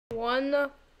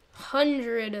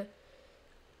100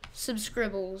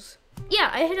 subscribers. Yeah,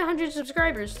 I hit 100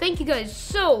 subscribers. Thank you guys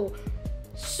so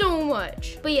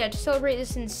much. But yeah, to celebrate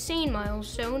this insane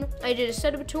milestone, I did a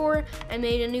setup tour. I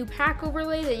made a new pack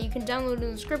overlay that you can download in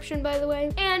the description, by the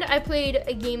way. And I played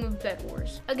a game of Bed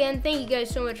Wars. Again, thank you guys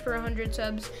so much for 100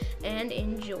 subs, and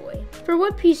enjoy. For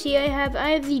what PC I have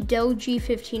the Dell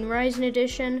G15 Ryzen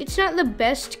edition. It's not the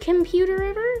best computer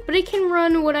ever, but it can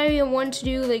run what I want to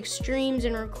do, like streams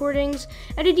and recordings,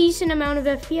 at a decent amount of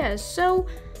FPS, so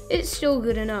it's still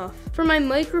good enough. For my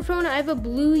microphone, I have a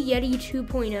Blue Yeti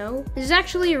 2.0. This is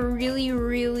actually a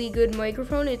really good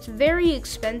microphone. It's very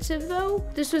expensive though.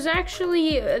 This was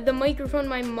actually the microphone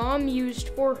my mom used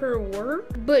for her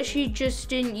work, but she just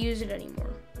didn't use it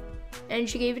anymore, and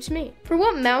she gave it to me. For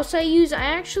what mouse I use, I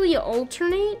actually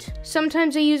alternate.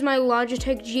 Sometimes I use my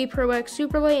Logitech G Pro X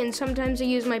Superlight, and sometimes I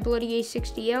use my Bloody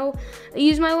A60L. I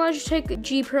use my Logitech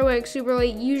G Pro X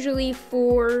Superlight usually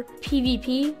for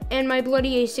PvP, and my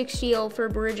Bloody A60L for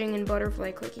bridging and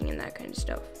butterfly clicking and that kind of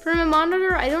stuff. For my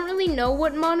monitor, I don't really know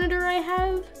what monitor I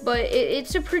have, but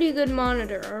it's a pretty good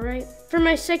monitor, all right? For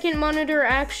my second monitor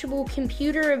actual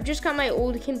computer, I've just got my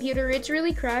old computer. It's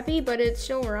really crappy, but it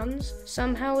still runs.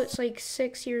 Somehow it's like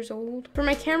 6 years old. For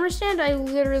my camera stand, I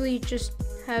literally just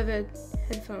have a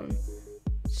headphone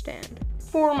stand.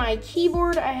 For my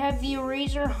keyboard, I have the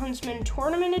Razer Huntsman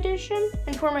Tournament Edition.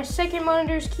 And for my second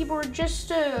monitor's keyboard,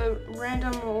 just a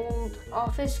random old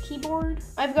office keyboard.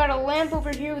 I've got a lamp over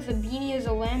here with a beanie as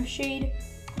a lampshade.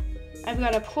 I've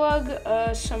got a plug,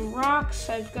 some rocks,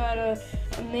 I've got a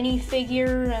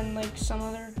minifigure, and like some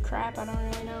other crap, I don't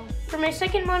really know. For my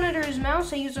second monitor's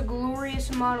mouse, I use a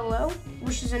Glorious Model O,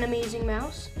 which is an amazing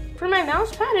mouse. For my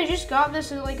mouse pad, I just got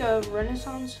this at like a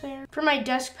Renaissance fair. For my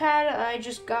desk pad, I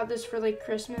just got this for like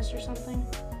Christmas or something.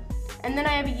 And then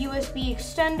I have a USB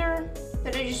extender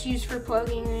that I just use for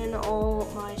plugging in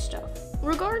all my stuff.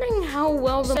 Regarding how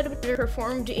well the setup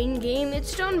performed in-game,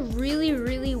 it's done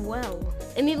really well.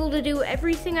 I'm able to do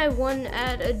everything I want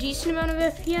at a decent amount of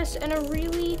FPS, and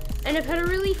I've had a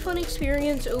really fun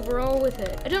experience overall with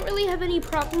it. I don't really have any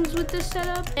problems with this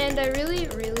setup, and I really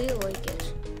like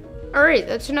it. Alright,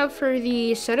 that's enough for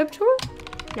the setup tour.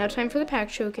 Now time for the pack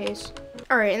showcase.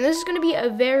 Alright, and this is going to be a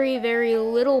very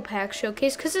little pack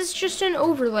showcase because it's just an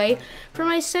overlay for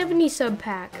my 70 sub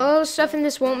pack. A lot of stuff in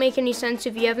this won't make any sense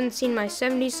if you haven't seen my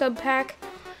 70 sub pack,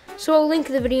 so I'll link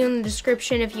the video in the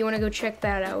description if you want to go check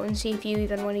that out and see if you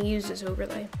even want to use this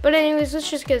overlay. But anyways,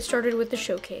 let's just get started with the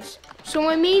showcase. So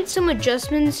I made some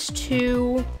adjustments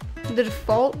to the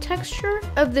default texture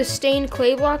of the stained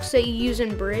clay blocks that you use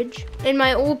in Bridge. In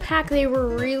my old pack, they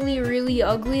were really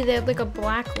ugly. They had like a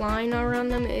black line around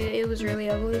them. It was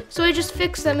really ugly. So I just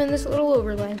fixed them in this little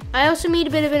overlay. I also made a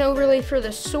bit of an overlay for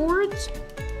the swords.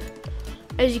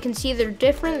 As you can see, they're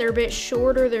different. They're a bit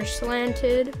shorter, they're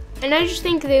slanted, and I just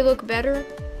think they look better.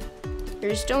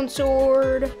 There's stone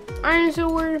sword, iron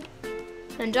sword,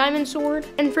 and diamond sword.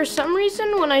 And for some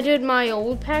reason, when I did my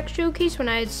old pack showcase when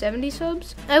I had 70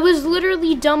 subs, I was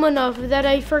literally dumb enough that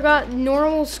I forgot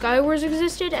normal Skywars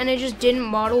existed, and I just didn't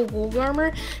model gold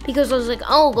armor because I was like,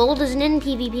 oh, gold isn't in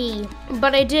PvP.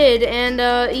 But I did, and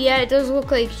yeah, it does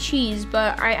look like cheese,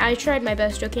 but I tried my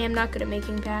best, okay? I'm not good at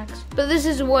making packs. But this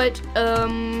is what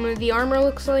the armor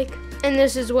looks like. And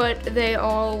this is what they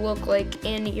all look like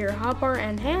in your hotbar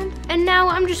and hand. And now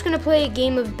I'm just gonna play a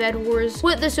game of Bed Wars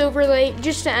with this overlay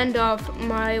just to end off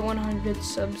my 100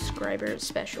 subscriber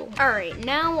special. All right,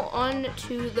 now on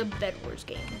to the Bed Wars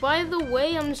game. By the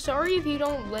way, I'm sorry if you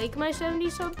don't like my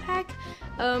 70 sub pack.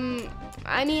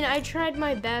 I mean, I tried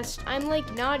my best. I'm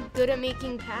like not good at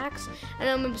making packs, and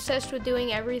I'm obsessed with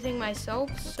doing everything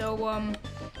myself. So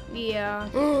yeah.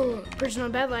 Personal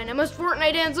bedline. I must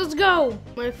Fortnite dance. Let's go.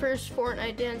 My first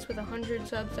Fortnite dance with 100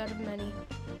 subs out of many.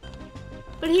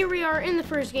 But here we are in the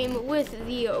first game with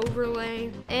the overlay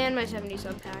and my 70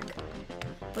 sub pack.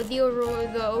 But the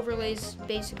overlay is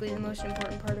basically the most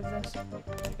important part of this.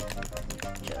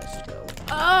 Just go.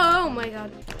 Oh my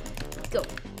god. Go.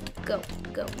 Go.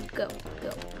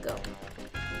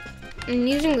 I'm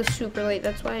using the super light,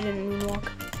 that's why I didn't moonwalk.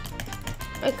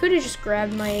 I could have just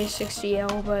grabbed my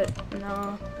A60L, but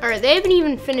no. Alright, they haven't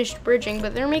even finished bridging,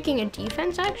 but they're making a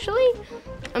defense actually.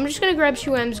 I'm just gonna grab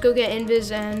 2 M's, go get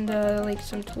invis and like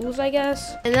some tools, I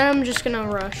guess. And then I'm just gonna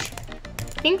rush.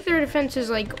 I think their defense is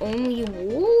like only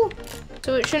wool,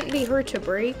 so it shouldn't be hard to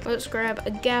break. Let's grab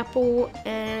a gapple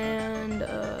and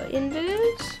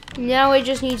invis. Now I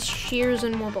just need shears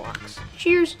and more blocks.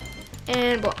 Shears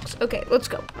and blocks. Okay, let's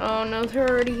go. Oh no, they're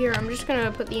already here. I'm just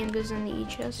gonna put the invis in the E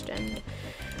chest and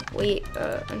wait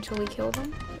until we kill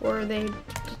them. Or are they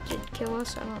did kill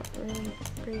us. I don't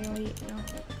really know.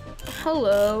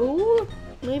 Hello?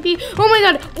 Maybe? Oh my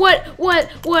god!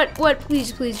 What?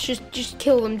 Please, just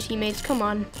kill them, teammates. Come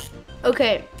on.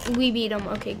 Okay, we beat them.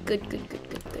 Okay, good.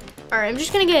 Alright, I'm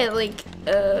just gonna get like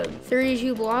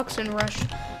 32 blocks and rush.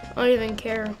 I don't even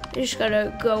care. I just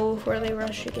gotta go before they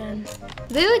rush again.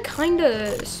 They like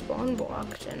kinda spawn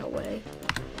blocked in a way,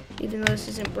 even though this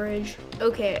isn't bridge.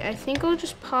 Okay, I think I'll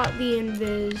just pop the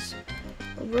invis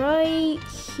right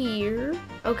here.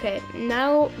 Okay,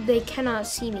 now they cannot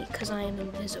see me because I am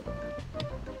invisible.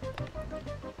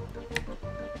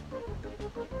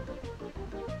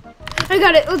 I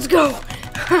got it, let's go.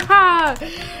 Haha.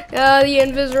 The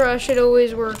invis rush, it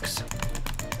always works.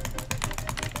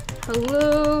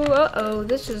 Hello, uh-oh,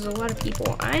 this is a lot of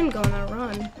people. I'm gonna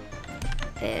run.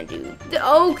 And dude,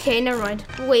 okay, never mind.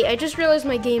 Wait, I just realized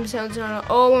my game sound's on.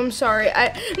 Oh, I'm sorry.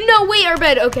 No, wait, our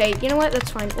bed. Okay, you know what?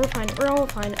 That's fine. We're fine. We're all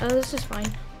fine. This is fine.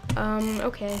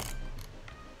 Okay.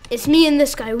 It's me and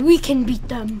this guy. We can beat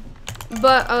them.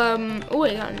 But, oh,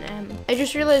 I got an M. I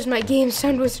just realized my game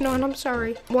sound was on. I'm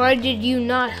sorry. Why did you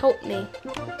not help me?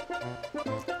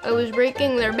 I was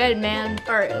breaking their bed, man.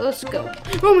 All right, let's go.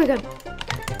 Oh my god.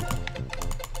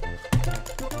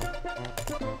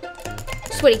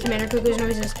 Sweaty Commander Cuckoo's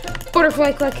noises.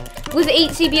 Butterfly click with 8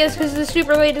 CPS because the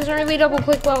super late doesn't really double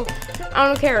click well. I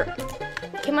don't care.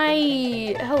 Can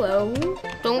I? Hello?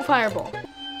 Don't fireball.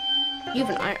 You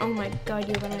have an iron. Oh my god,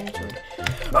 you have an iron sword.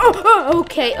 Oh,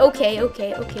 okay.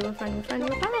 We're fine.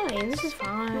 This is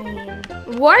fine.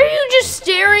 Why are you just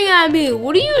staring at me?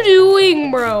 What are you doing,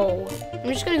 bro? I'm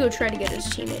just gonna go try to get his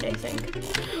teammate, I think.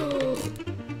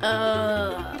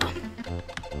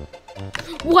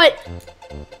 What?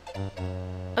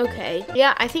 Okay,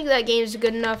 yeah, I think that game is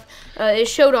good enough. It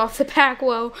showed off the pack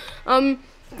well.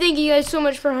 Thank you guys so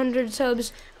much for 100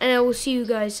 subs, and I will see you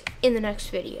guys in the next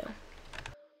video.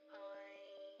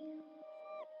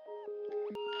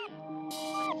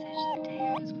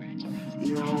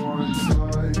 You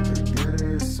know,